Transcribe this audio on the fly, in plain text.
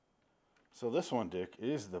So this one, Dick,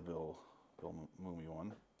 is the Bill movie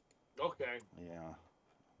one. Okay. Yeah.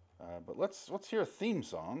 But let's hear a theme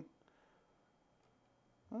song.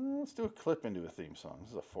 Let's do a clip into a theme song. This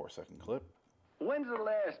is a 4-second clip. When's the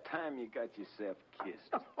last time you got yourself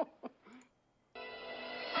kissed?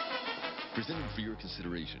 Presented for your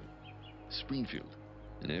consideration, Springfield,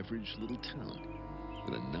 an average little town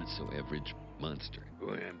with a not-so-average monster.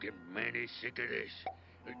 Boy, I'm getting mighty sick of this.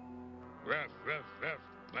 Ruff, ruff, ruff,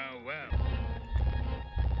 bow, wow.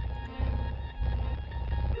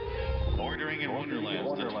 Bordering in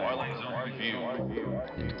Wonderland, the Twilight Zone Review.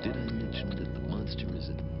 And did I mention that the monster is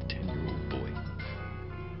a 10-year-old boy?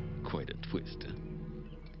 Quite a twist, huh?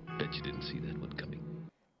 Bet you didn't see that one coming.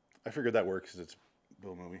 I figured that works because it's a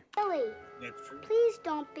Bill movie. Billy, That's true. please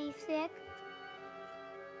don't be sick.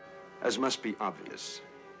 As must be obvious,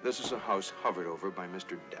 this is a house hovered over by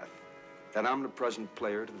Mr. Death, that omnipresent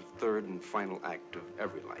player to the third and final act of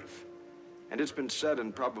every life. And it's been said,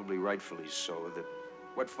 and probably rightfully so, that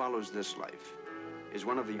what follows this life is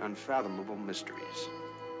one of the unfathomable mysteries,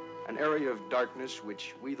 an area of darkness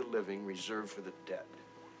which we the living reserve for the dead,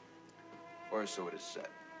 or so it is said.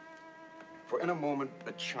 For in a moment,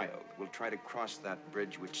 a child will try to cross that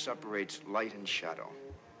bridge which separates light and shadow.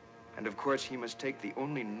 And of course, he must take the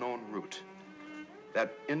only known route,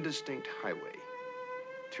 that indistinct highway,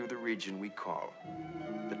 through the region we call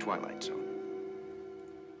the Twilight Zone.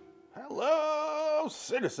 Hello,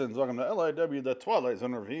 citizens. Welcome to LIW, the Twilight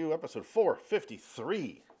Zone Review, episode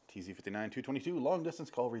 453. TZ1959, long distance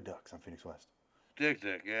call Redux. I'm Phoenix West. Dick,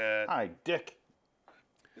 yeah. Hi, Dick.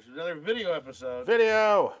 This is another video episode.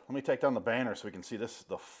 Video! Let me take down the banner so we can see this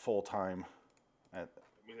the full time. I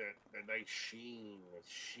mean, that nice sheen,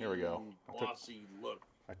 Here we go. glossy look.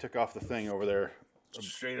 I took off the thing over there.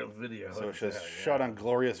 Straight up video. So it says shot on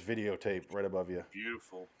glorious videotape right above you.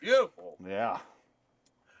 Beautiful. Beautiful. Yeah.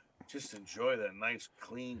 Just enjoy that nice,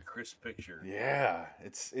 clean, crisp picture. Yeah.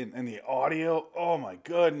 It's in the audio. Oh my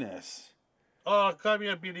goodness. Oh, come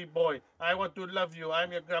here, Billy boy. I want to love you.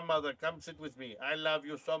 I'm your grandmother. Come sit with me. I love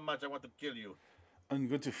you so much. I want to kill you. I'm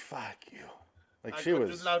going to fuck you. Like I'm she going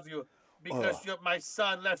was. to love you because my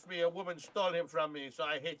son left me. A woman stole him from me, so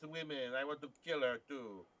I hate women. I want to kill her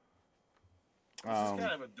too. This is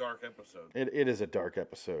kind of a dark episode. It is a dark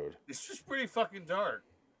episode. It's just pretty fucking dark.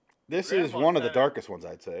 This is one of the darkest ones,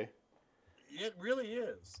 I'd say. It really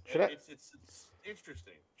is. It's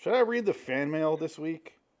interesting. Should I read the fan mail this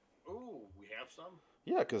week? Ooh, we have some?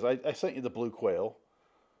 Yeah, because I sent you the blue quail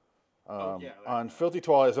on that- Filthy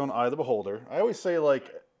Twilight Zone, Eye of the Beholder. I always say,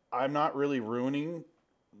 like, I'm not really ruining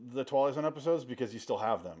the Twilight Zone episodes because you still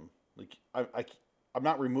have them. Like, I'm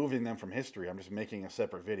not removing them from history. I'm just making a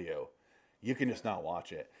separate video. You can just not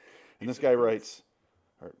watch it. And this guy writes,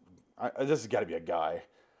 this has got to be a guy.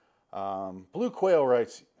 Blue Quail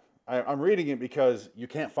writes, I'm reading it because you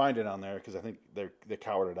can't find it on there because I think they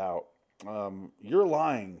cowered it out. You're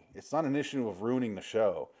lying. It's not an issue of ruining the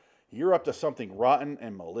show. You're up to something rotten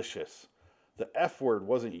and malicious. The F word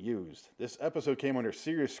wasn't used. This episode came under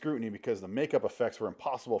serious scrutiny because the makeup effects were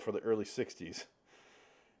impossible for the early 60s.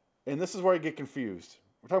 And this is where I get confused.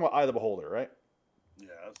 We're talking about Eye of the Beholder, right? Yes.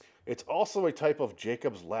 It's also a type of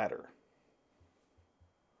Jacob's Ladder.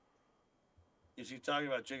 Is he talking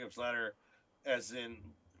about Jacob's Ladder as in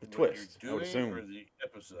The what twist, I you're would doing assume. or the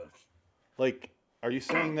episode? Like, are you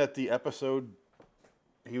saying that the episode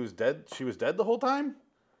he was dead, she was dead the whole time?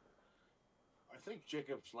 I think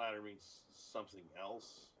Jacob's Ladder means something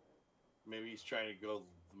else. Maybe he's trying to go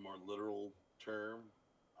the more literal term.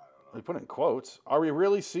 I don't know. They put it in quotes. Are we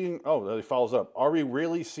really seeing... Oh, he follows up. Are we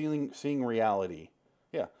really seeing reality?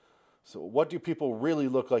 Yeah. So what do people really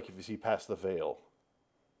look like if you see past the veil?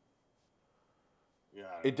 Yeah.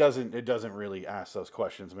 It doesn't really ask those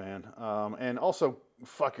questions, man. And also,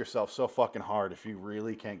 fuck yourself so fucking hard if you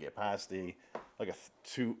really can't get past the, like a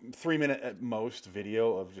 3 minute at most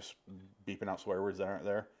video of just beeping out swear words that aren't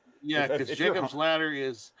there. Yeah, If because you're Jacob's Ladder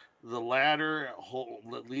is the ladder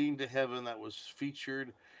leading to heaven that was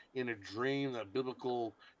featured in a dream that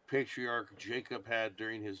biblical patriarch Jacob had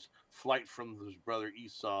during his flight from his brother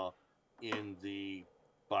Esau in the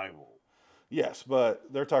Bible. Yes,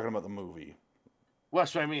 but they're talking about the movie. Well,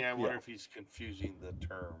 that's what I mean. I wonder if he's confusing the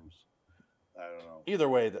terms. I don't know. Either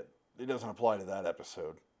way, that it doesn't apply to that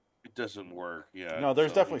episode. It doesn't work. Yeah. No,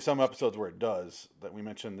 there's so definitely some episodes where it does. That we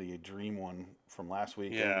mentioned the dream one from last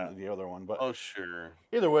week and the other one. But oh, sure.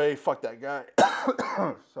 either way, fuck that guy.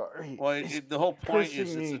 Sorry. Well, the whole point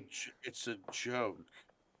is pissing it's a joke.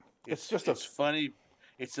 It's funny.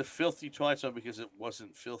 It's a filthy Twilight Zone because it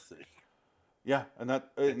wasn't filthy. Yeah, and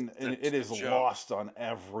it is the joke. lost on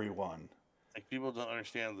everyone. Like people don't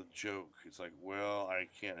understand the joke. It's like, well, I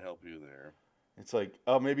can't help you there. It's like,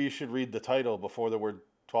 oh, maybe you should read the title before the word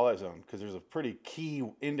Twilight Zone because there's a pretty key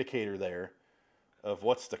indicator there of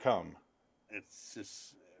what's to come. It's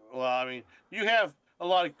just, well, I mean, you have a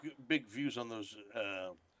lot of big views on those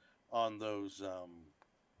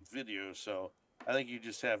videos, so I think you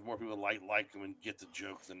just have more people like them and get the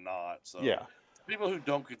joke than not. So Yeah. people who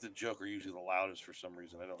don't get the joke are usually the loudest for some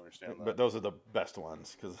reason. I don't understand that. But those are the best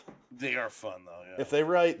ones because They are fun though. Yeah. if they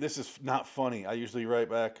write, "This is not funny," I usually write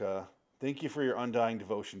back, "Thank you for your undying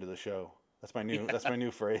devotion to the show." That's my new. That's my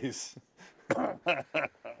new phrase.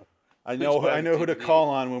 I know who to call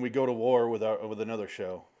on when we go to war with another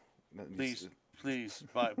show. Please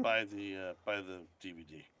buy the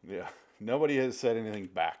DVD. Yeah, nobody has said anything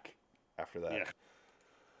back after that.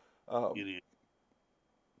 Yeah. Idiot.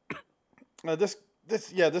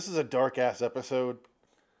 This is a dark ass episode.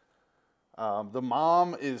 The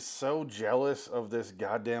mom is so jealous of this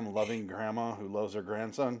goddamn loving grandma who loves her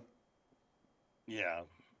grandson. Yeah.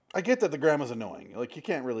 I get that the grandma's annoying. Like, you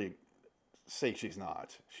can't really say she's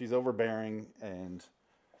not. She's overbearing and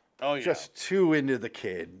just too into the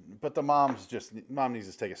kid. But the mom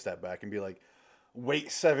needs to take a step back and be like,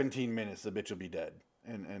 wait 17 minutes, the bitch will be dead.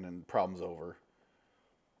 And then problem's over.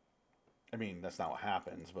 I mean, that's not what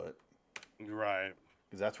happens, but... Right.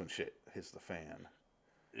 Because that's when shit hits the fan.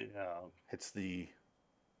 Yeah. Hits the...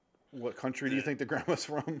 What country do you think the grandma's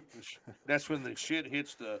from? That's when the shit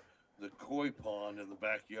hits the koi pond in the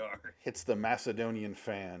backyard. Hits the Macedonian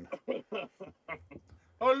fan.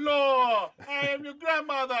 Hello! I am your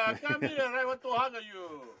grandmother! Come here, I want to hug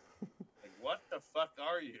you! Like, what the fuck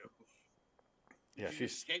are you? Yeah, Did you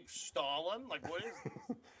escape Stalin? Like, what is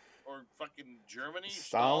this? Or fucking Germany?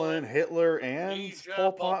 Stalin, Hitler, and Asia,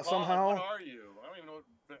 Pol Pot somehow? What are you? I don't even know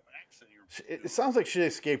what accent you're It sounds like she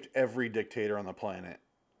escaped every dictator on the planet.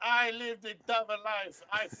 I lived a double life.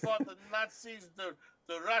 I fought the Nazis, the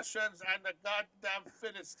Russians, and the goddamn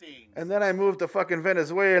Philistines. And then I moved to fucking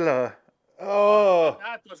Venezuela. Oh.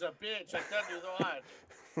 That was a bitch, I tell you what.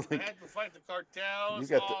 I had to fight the cartels.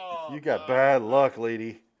 You got bad luck,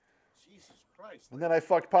 lady. Jesus Christ. And then I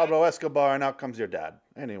fucked Pablo Escobar, and out comes your dad.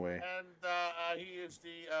 Anyway. And he is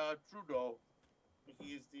the Trudeau.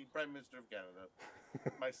 He is the Prime Minister of Canada.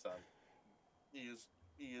 My son. He is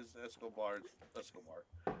Escobar.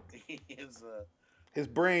 He is. His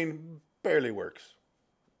brain barely works.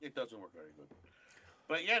 It doesn't work very good.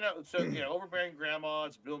 But yeah, no. So yeah, overbearing grandma.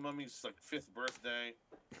 It's Bill Mummy's like 5th birthday,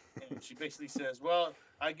 and she basically says, "Well,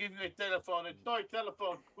 I give you a telephone, a toy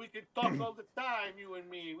telephone. We can talk all the time, you and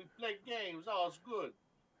me. We play games. Oh, it's good."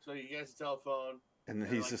 So he has a telephone, and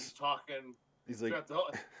he's talking. He's like,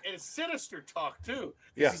 and it's sinister talk too.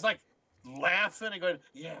 Yeah. He's like laughing and going,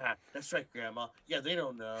 "Yeah, that's right, Grandma. Yeah, they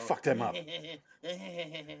don't know. Fuck them up."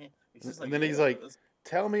 And then he's like,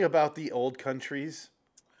 "Tell me about the old countries."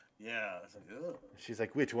 Yeah, it's like, ugh. She's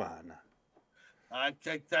like, "Which one?" I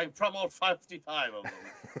promote 55 of them.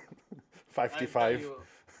 55.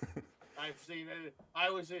 I've seen it.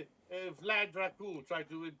 I was Vlad Dracul tried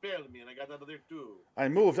to impale me, and I got out of there too. I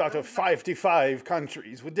moved out of 55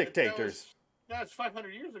 countries with dictators. That's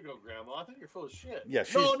 500 years ago, Grandma. I think you're full of shit. Yeah,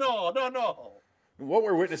 No. What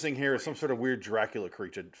we're witnessing here is some sort of weird Dracula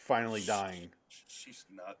creature finally dying. She's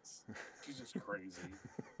nuts. She's just crazy.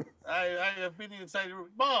 I have been inside your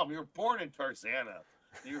Mom, you were born in Tarzana.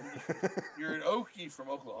 You're an Okie from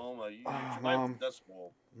Oklahoma. You survived the Dust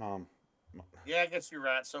Bowl. Mom. Yeah, I guess you're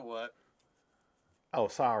right. So what? Oh,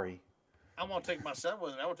 sorry. I want to take my son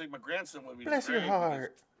with me. I want to take my grandson with me. Bless your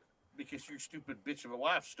heart. Because your stupid bitch of a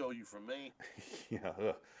wife stole you from me.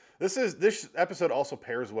 Yeah. This episode also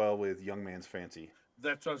pairs well with Young Man's Fancy.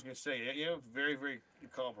 That's what I was going to say. Yeah, very, very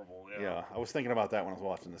comparable. Yeah, I was thinking about that when I was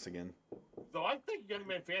watching this again. Though I think Young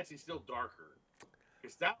Man Fancy is still darker.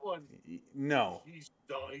 Because that one... No. He's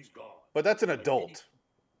done. He's gone. But that's an adult.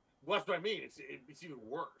 Well, that's what I mean. It's even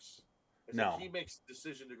worse. It's no. Like he makes the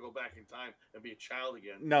decision to go back in time and be a child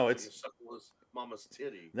again. No, so it's... he can suckle his mama's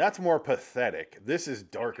titty. That's more pathetic. This is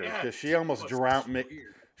darker because she almost drowned...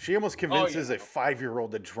 She almost convinces a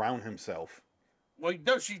 5-year-old to drown himself. Well,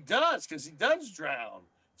 no, she does, because he does drown.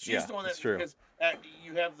 She's the one that's true. Because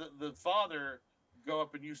you have the father go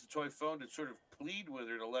up and use the toy phone to sort of plead with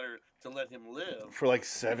her to let him live for like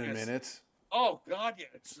 7 minutes. Oh God, yeah,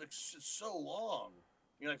 it's so long.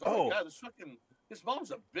 You're like, oh my God, this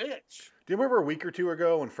mom's a bitch. Do you remember a week or two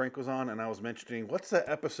ago when Frank was on and I was mentioning what's that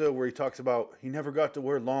episode where he talks about he never got to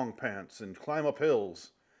wear long pants and climb up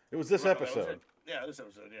hills? It was this episode. Yeah, this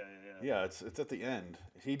episode. Yeah. Yeah, it's at the end.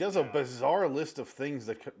 He does a bizarre list of things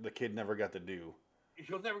that the kid never got to do.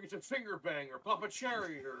 he'll never get to finger bang or pop a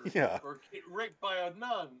cherry or or get raped by a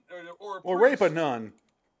nun or rape a nun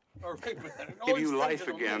or rape a nun. Give you life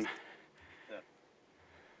again.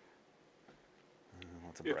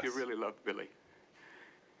 Yeah. If you really love Billy,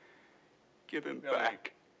 give him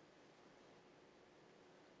back.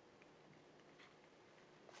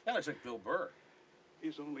 That looks like Bill Burr.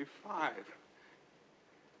 He's only 5.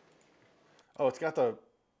 Oh, it's got the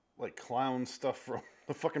like clown stuff from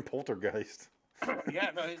the fucking Poltergeist.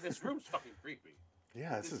 Yeah, no, this room's fucking creepy.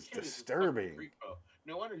 Yeah, this is disturbing.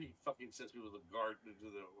 No wonder he fucking sends people to the garden to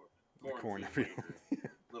the cornfield.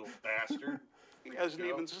 Little bastard. He hasn't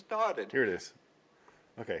even started. Here it is.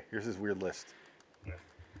 Okay, here's his weird list. Yeah.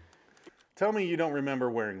 Tell me you don't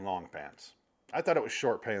remember wearing long pants. I thought it was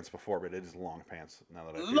short pants before, but it is long pants now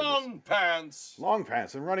that I long pants. Long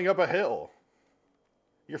pants and running up a hill.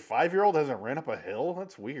 Your 5-year-old hasn't ran up a hill?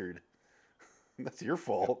 That's weird. That's your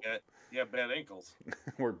fault. Yeah, bad ankles.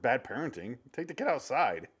 Or bad parenting. Take the kid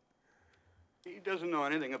outside. He doesn't know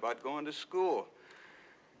anything about going to school.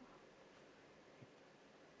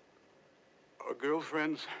 Our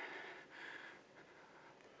girlfriends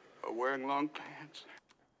are wearing long pants.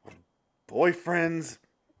 Boyfriends.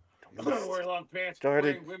 Wearing long pants.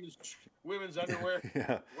 Wearing women's underwear.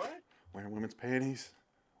 Yeah. What? Wearing women's panties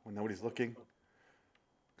when nobody's looking.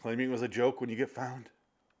 Claiming it was a joke when you get found.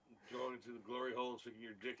 Going into the glory hole and sticking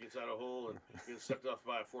your dick inside a hole and getting sucked off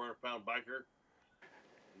by a 400-pound biker.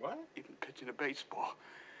 What? Even pitching a baseball.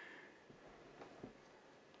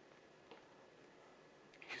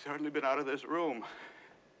 He's hardly been out of this room.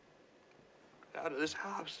 Out of this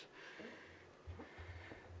house.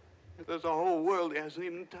 There's a whole world he hasn't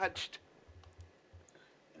even touched.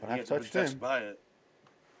 But I've touched him. By it.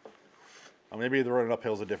 Oh, maybe the Running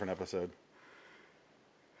Uphill's a different episode.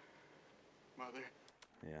 Mother.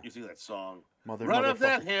 Yeah. You sing that song. Run up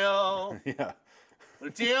that hill. Yeah.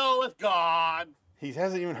 Deal with God. He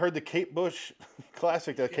hasn't even heard the Kate Bush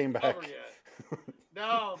classic that came back.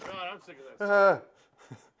 No, I'm sick of that.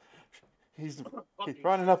 He's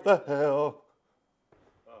running up the hill.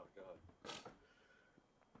 Oh, God.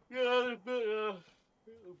 Yeah,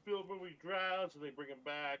 Bill movie drowns, and they bring him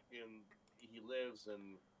back, and he lives,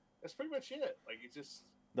 and that's pretty much it. Like, it's just...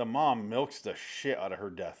 The mom milks the shit out of her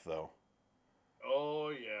death, though. Oh,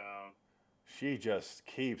 yeah. She just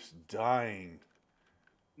keeps dying.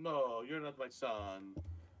 No, you're not my son.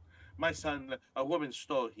 My son, a woman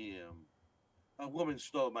stole him. A woman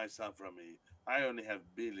stole my son from me. I only have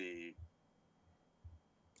Billy.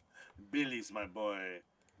 Billy's my boy.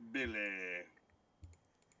 Billy.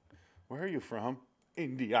 Where are you from?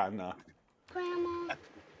 Indiana. Grandma.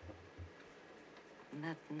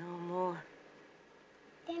 Not no more.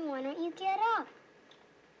 Then why don't you get up?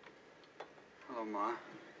 Hello, Ma.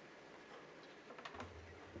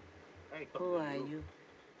 Who are you?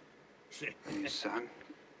 Your son,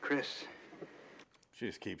 Chris.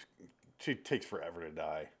 She takes forever to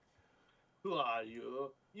die. Who are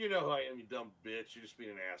you? You know who I am, you dumb bitch. You're just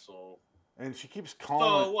being an asshole. And she keeps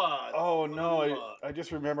calling. So what? Oh, no. I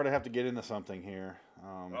just remembered I have to get into something here.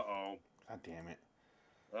 Uh-oh. God damn it.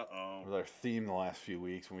 Uh-oh. With our theme the last few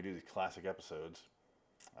weeks when we do these classic episodes.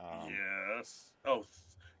 Yes. Oh,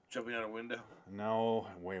 jumping out a window? No,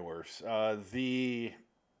 way worse.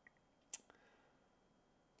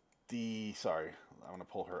 Sorry, I'm going to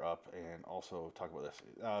pull her up and also talk about this.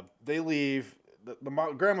 They leave. The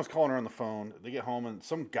grandma's calling her on the phone. They get home and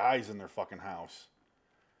some guy's in their fucking house.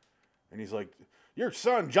 And he's like, your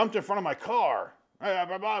son jumped in front of my car. Blah,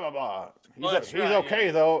 blah, blah, blah. He's okay,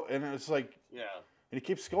 though. And it's like, yeah. And he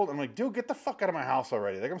keeps scolding. I'm like, dude, get the fuck out of my house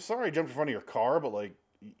already. Like, I'm sorry I jumped in front of your car, but, like,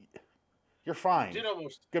 you're fine.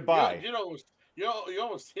 Goodbye. You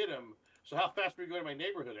almost hit him. So how fast were you going to my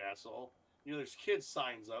neighborhood, asshole? You know, there's kids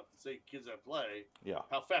signs up that say kids that play. Yeah.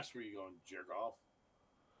 How fast were you going, jerk off?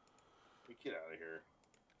 Get out of here.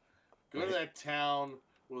 Go to that town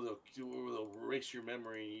where they'll erase your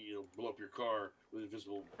memory, blow up your car with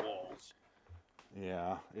invisible walls.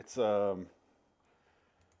 Yeah, it's here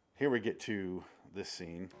we get to this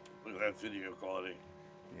scene. Look at that video quality.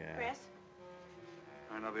 Yeah. Chris?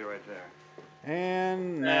 And I'll be right there.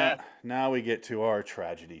 And now we get to our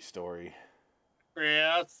tragedy story.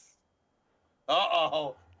 Chris.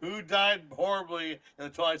 Uh-oh. Who died horribly in the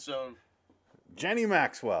Twilight Zone? Jenny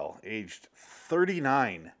Maxwell, aged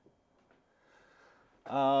 39.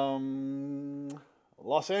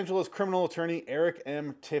 Los Angeles criminal attorney Eric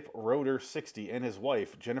M. Tip Roeder, 60, and his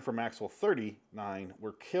wife, Jennifer Maxwell, 39,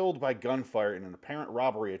 were killed by gunfire in an apparent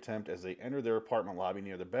robbery attempt as they entered their apartment lobby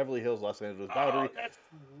near the Beverly Hills, Los Angeles Boundary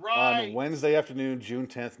on Wednesday afternoon, June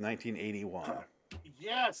 10th, 1981.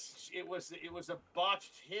 Yes, it was a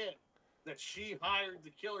botched hit. that she hired the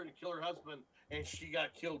killer to kill her husband, and she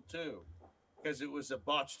got killed too because it was a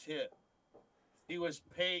botched hit. He was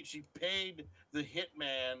paid. She paid the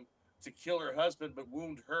hitman to kill her husband, but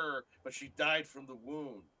wound her. But she died from the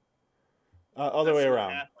wound. Other way That's what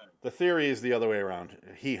around. happened. The theory is the other way around.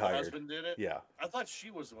 He The hired. husband did it. Yeah. I thought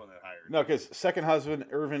she was the one that hired. No, because second husband,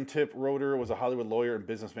 Irvin Tip Roeder, was a Hollywood lawyer and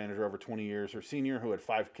business manager over 20 years. Her senior, who had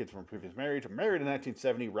 5 kids from a previous marriage, married in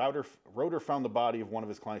 1970. Roeder found the body of one of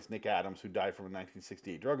his clients, Nick Adams, who died from a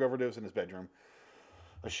 1968 drug overdose in his bedroom.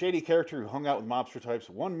 A shady character who hung out with mobster types.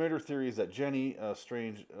 One murder theory is that Jenny,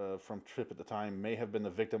 strange from Trip at the time, may have been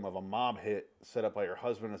the victim of a mob hit set up by her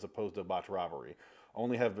husband as opposed to a botched robbery.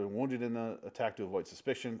 Only have been wounded in the attack to avoid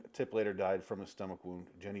suspicion. Tip later died from a stomach wound.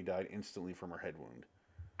 Jenny died instantly from her head wound.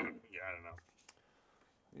 Yeah, I don't know.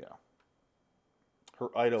 Yeah.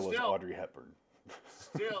 Her idol was Audrey Hepburn.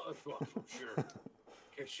 Still, well, sure,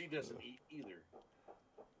 because she doesn't eat either.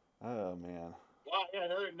 Oh, man. Wow, yeah,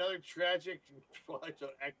 another tragic Twilight Zone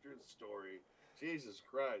actor's story. Jesus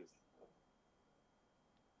Christ.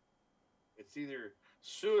 It's either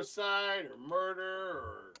suicide or murder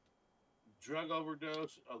or drug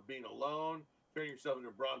overdose of being alone, turning yourself into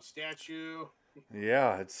a bronze statue.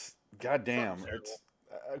 Yeah, it's goddamn. It's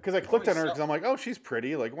because I clicked on her because I'm like, oh, she's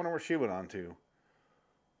pretty. Like, wonder where she went on to.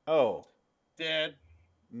 Oh, dead.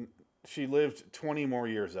 She lived 20 more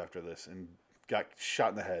years after this and got shot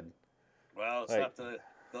in the head. Well, it's not the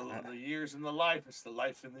years in the life; it's the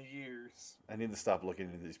life in the years. I need to stop looking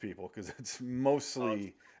into these people because it's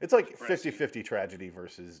mostly it's like 50-50 tragedy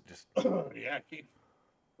versus just. Yeah.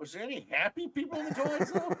 Was there any happy people in the Twilight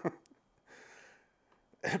Zone?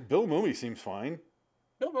 Bill Mooney seems fine.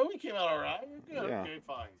 Bill Mooney came out all right. Yeah, Yeah. okay,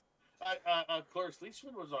 fine. Cloris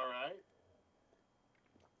Leachman was all right.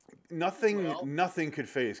 Nothing could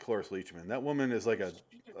phase Cloris Leachman. That woman is like a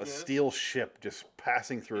steel ship just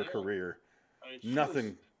passing through her career. I mean,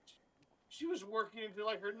 Nothing. She was working into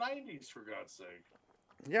like her 90s, for God's sake.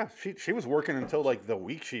 Yeah, she was working until like the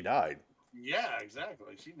week she died. Yeah,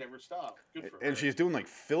 exactly. She never stopped. Good for her. And she's doing like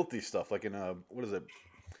filthy stuff, like in what is it?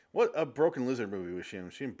 What a Broken Lizard movie was she in?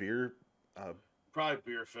 Was she in Beer? Probably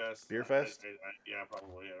Beer Fest. Beer Fest? Yeah,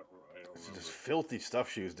 probably. I don't remember. Just filthy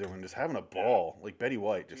stuff she was doing, just having a ball. Like Betty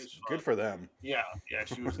White, just good for them. Yeah,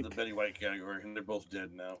 she was in the Betty White category, and they're both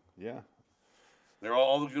dead now. Yeah. They're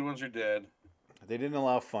all the good ones are dead. They didn't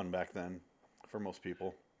allow fun back then for most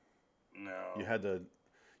people. No. You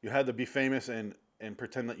had to be famous and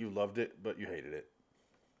pretend that you loved it, but you hated it.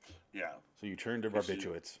 Yeah. So you turned to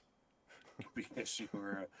barbiturates. Because you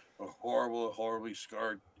were a horribly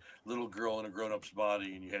scarred little girl in a grown-up's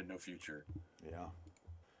body and you had no future. Yeah.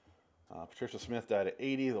 Patricia Smith died at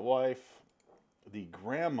 80, the wife. The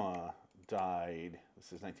grandma died, this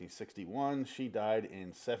is 1961. She died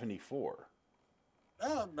in 74.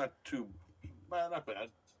 Not bad.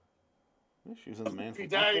 She was in The Man from She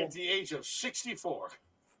died Uncle. at the age of 64.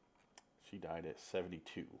 She died at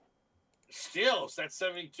 72. Still, is that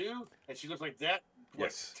 72? And she looked like that,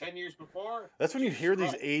 Yes. 10 years before? That's when you hear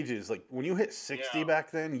these ages. Like, when you hit 60 back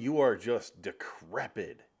then, you are just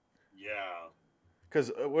decrepit. Yeah. Because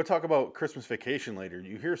we'll talk about Christmas Vacation later.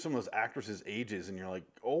 You hear some of those actresses' ages, and you're like,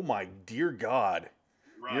 oh my dear God.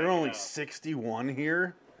 Right, You're only 61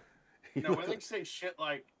 here? Now, when they say shit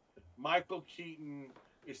like Michael Keaton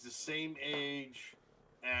is the same age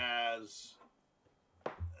as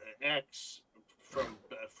X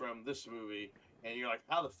from this movie, and you're like,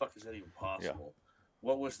 how the fuck is that even possible?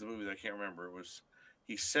 What was the movie that I can't remember? It was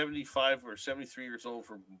he's 75 or 73 years old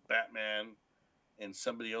for Batman, and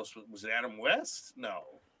somebody else was it Adam West? No.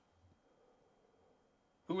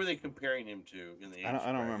 Who were they comparing him to in the age?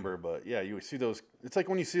 I don't remember, but yeah, you see those. It's like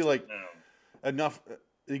when you see like enough,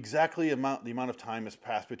 the amount of time has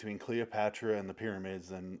passed between Cleopatra and the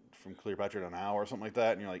pyramids, and from Cleopatra to now or something like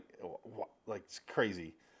that, and you're like, like it's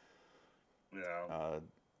crazy. Yeah.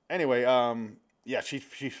 Anyway, yeah, she's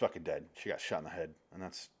fucking dead. She got shot in the head, and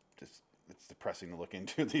that's just it's depressing to look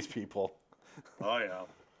into these people. Oh yeah.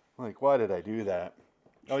 Like, why did I do that?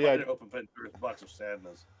 Oh yeah. Open Pandora's box of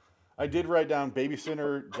sadness. I did write down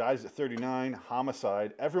babysitter dies at 39,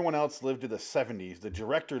 homicide. Everyone else lived to the 70s. The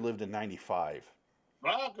director lived in 95.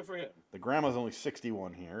 Wow, good for him. The grandma's only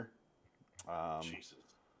 61 here. Jesus.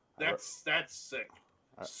 That's sick.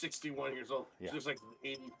 61 years old. Yeah. She looks like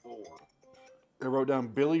 84. I wrote down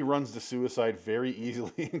Billy runs to suicide very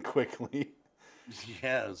easily and quickly.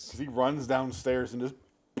 Yes. He runs downstairs and just...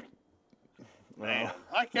 Man,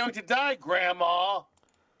 I can't wait to die, Grandma.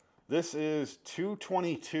 This is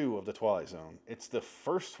 222 of the Twilight Zone. It's the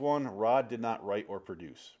first one Rod did not write or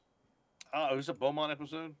produce. Oh, it was a Beaumont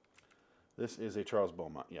episode? This is a Charles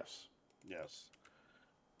Beaumont, yes. Yes.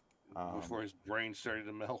 Before his brain started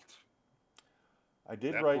to melt. I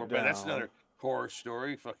did That write poor down. man. That's another horror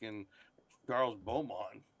story. Fucking Charles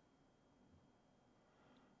Beaumont.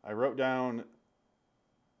 I wrote down.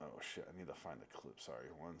 Oh shit! I need to find the clip. Sorry,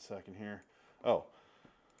 1 second here. Oh,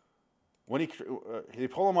 when they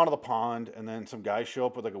pull him out of the pond, and then some guys show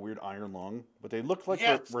up with like a weird iron lung, but they look like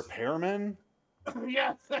repairmen.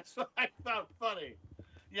 Yeah, that's what I found funny.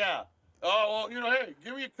 Yeah. Oh well, hey,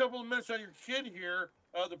 give me a couple of minutes on your kid here.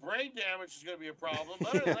 The brain damage is going to be a problem.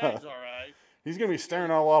 Other than that, he's all right. He's going to be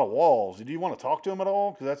staring at a lot of walls. Do you want to talk to him at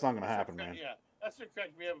all? Because that's not going to happen, man. Yeah, that's what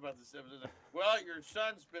cracked me up about this episode. Well, your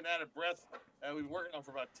son's been out of breath. We've been working on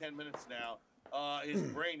for about 10 minutes now. His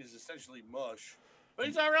brain is essentially mush. But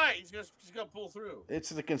he's all right. He's gonna pull through. It's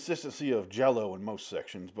the consistency of Jell-O in most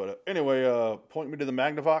sections. But anyway, point me to the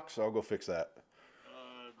Magnavox. I'll go fix that.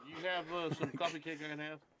 Do you have some coffee cake I can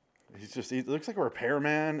have? He looks like a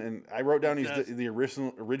repairman, and I wrote down he's the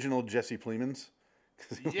original Jesse Plemons.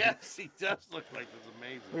 Yes, he does look like this.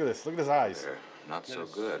 Amazing. Look at this. Look at his eyes. They're not so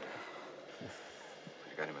good.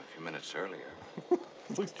 I got him a few minutes earlier.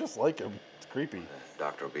 It looks just like him. It's creepy. The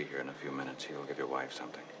doctor will be here in a few minutes. He'll give your wife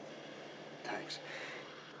something. Thanks.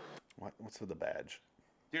 What's with the badge?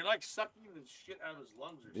 They're like sucking the shit out of his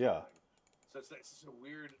lungs or something. Yeah. So it's just a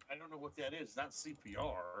weird. I don't know what that is. It's not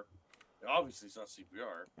CPR. Obviously, it's not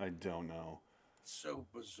CPR. I don't know. It's so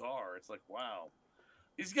bizarre. It's like, wow.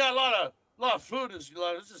 He's got a lot of food.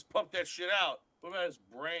 Let's just pump that shit out. What about his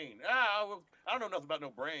brain? I don't know nothing about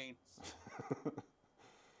no brains. They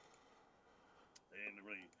didn't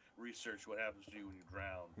really research what happens to you when you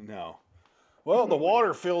drown. No. Well, the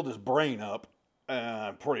water filled his brain up.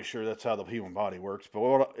 I'm pretty sure that's how the human body works.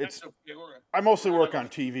 But I mostly work on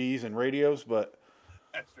TVs and radios, but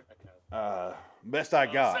best I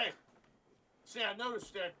got. See, I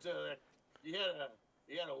noticed that you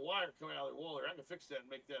had a wire coming out of the wall there. I can fix that and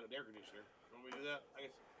make that an air conditioner. You want me to do that?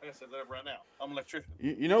 I can set that up right now. I'm an electrician.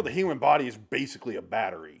 You know, the human body is basically a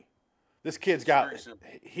battery. This kid's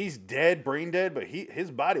he's dead, brain dead, but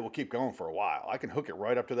his body will keep going for a while. I can hook it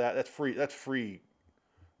right up to that. That's free. That's free.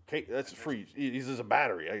 That's free. He's just a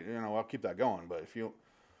battery. I'll keep that going. But if you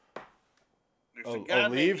there's a guy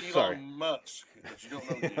named Elon Sorry. Musk, but you don't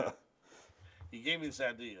know yet. He gave me this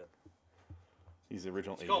idea. He's the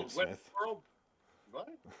original It's Agent called Smith. World, what?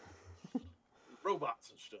 Robots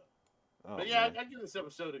and stuff. Oh, but yeah, man. I give this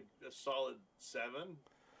episode a solid 7.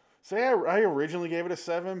 Say I originally gave it a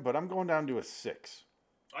 7, but I'm going down to a 6.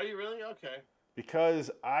 Are you really? Okay.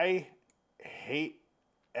 Because I hate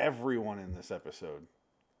everyone in this episode.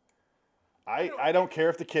 I don't care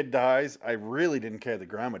if the kid dies. I really didn't care the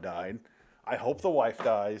grandma died. I hope the wife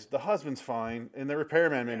dies. The husband's fine. And the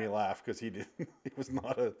repairman made me laugh because he was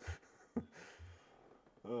not a...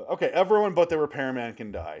 okay, everyone but the repairman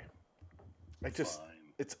can die.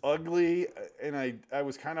 It's ugly, and I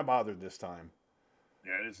was kind of bothered this time.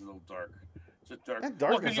 Yeah, it is a little dark. It's a dark. That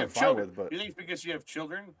darkness you I'm have fine children. with, but... You think it's because you have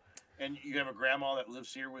children, and you have a grandma that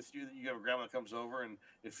lives here with you, that you have a grandma that comes over, and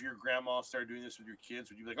if your grandma started doing this with your kids,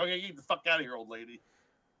 would you be like, okay, get the fuck out of here, old lady?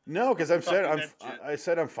 No, because I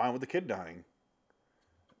said I'm fine with the kid dying.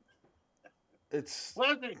 It's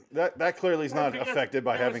that clearly is not affected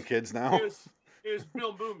by having kids now. It was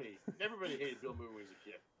Bill Mooney. Everybody hated Bill Mooney as a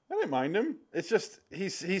kid. I didn't mind him. It's just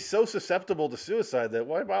he's so susceptible to suicide that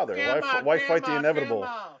why bother? Grandma, why fight the inevitable?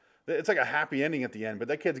 Grandma. It's like a happy ending at the end, but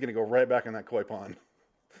that kid's gonna go right back in that koi pond.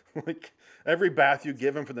 Like every bath you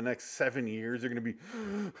give him for the next 7 years, you're gonna be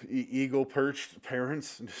eagle perched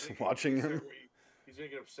parents and just watching him. He's gonna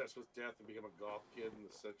get obsessed with death and become a goth kid in the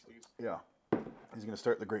 60s. Yeah, he's gonna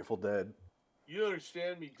start the Grateful Dead. You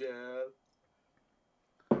understand me, Dad?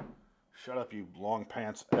 Shut up, you long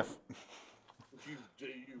pants F. You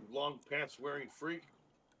long pants wearing freak.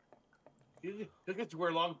 You get to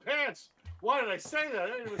wear long pants. Why did I say that?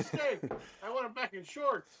 I made a mistake. I want him back in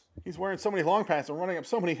shorts. He's wearing so many long pants and running up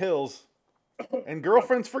so many hills. And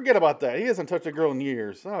girlfriends, forget about that. He hasn't touched a girl in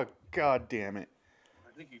years. Oh, God damn it.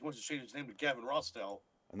 I think he wants to change his name to Gavin Rossdale.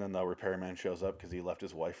 And then the repairman shows up because he left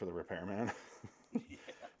his wife for the repairman. Yeah.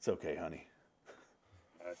 It's okay, honey.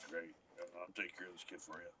 That's great. I'll take care of this kid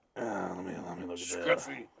for you. Let me look at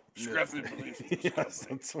Scruffy. Scruffy believes he's yes,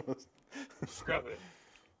 that's what Scruffy.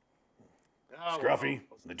 Scruffy,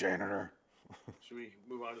 the janitor. Should we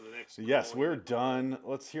move on to the next? Yes, we're done.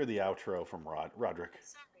 Let's hear the outro from Roderick.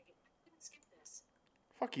 Sorry, I couldn't skip this.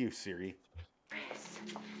 Fuck you, Siri.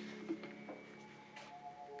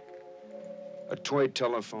 A toy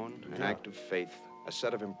telephone, an act of faith, a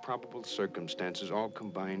set of improbable circumstances all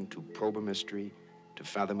combined to probe a mystery, to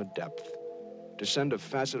fathom a depth, to send a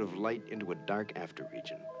facet of light into a dark after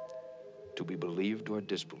region, to be believed or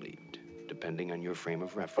disbelieved, depending on your frame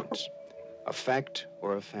of reference. A fact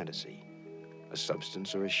or a fantasy, a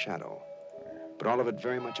substance or a shadow, but all of it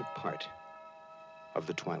very much a part of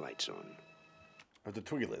the Twilight Zone. Or the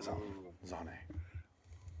Twilight Zone.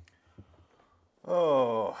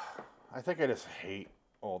 Oh, I think I just hate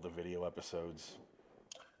all the video episodes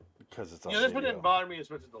because it's on this one video. didn't bother me as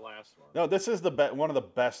much as the last one. No, this is one of the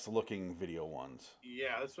best looking video ones.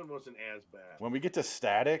 Yeah, this one wasn't as bad. When we get to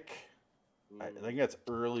Static, I think that's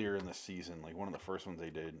earlier in the season, like one of the first ones they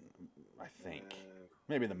did, I think.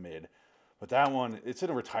 Maybe the mid. But that one, it's in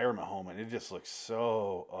a retirement home, and it just looks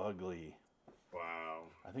so ugly. Wow.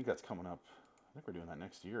 I think that's coming up. I think we're doing that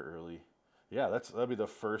next year early. Yeah, that'll be the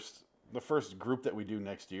first group that we do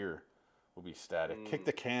next year will be Static. Kick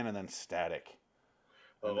the Can and then Static.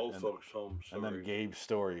 Old folks home story. And then Gabe's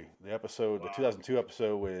Story, the 2002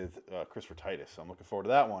 episode with Christopher Titus. So I'm looking forward to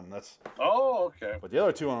that one. Okay. But the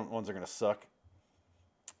other two ones are going to suck.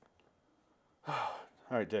 All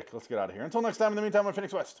right, Dick, let's get out of here. Until next time, in the meantime, I'm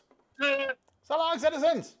Phoenix West. So long,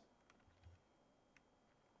 citizens!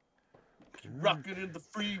 Rocking in the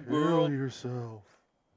free world. Kill yourself.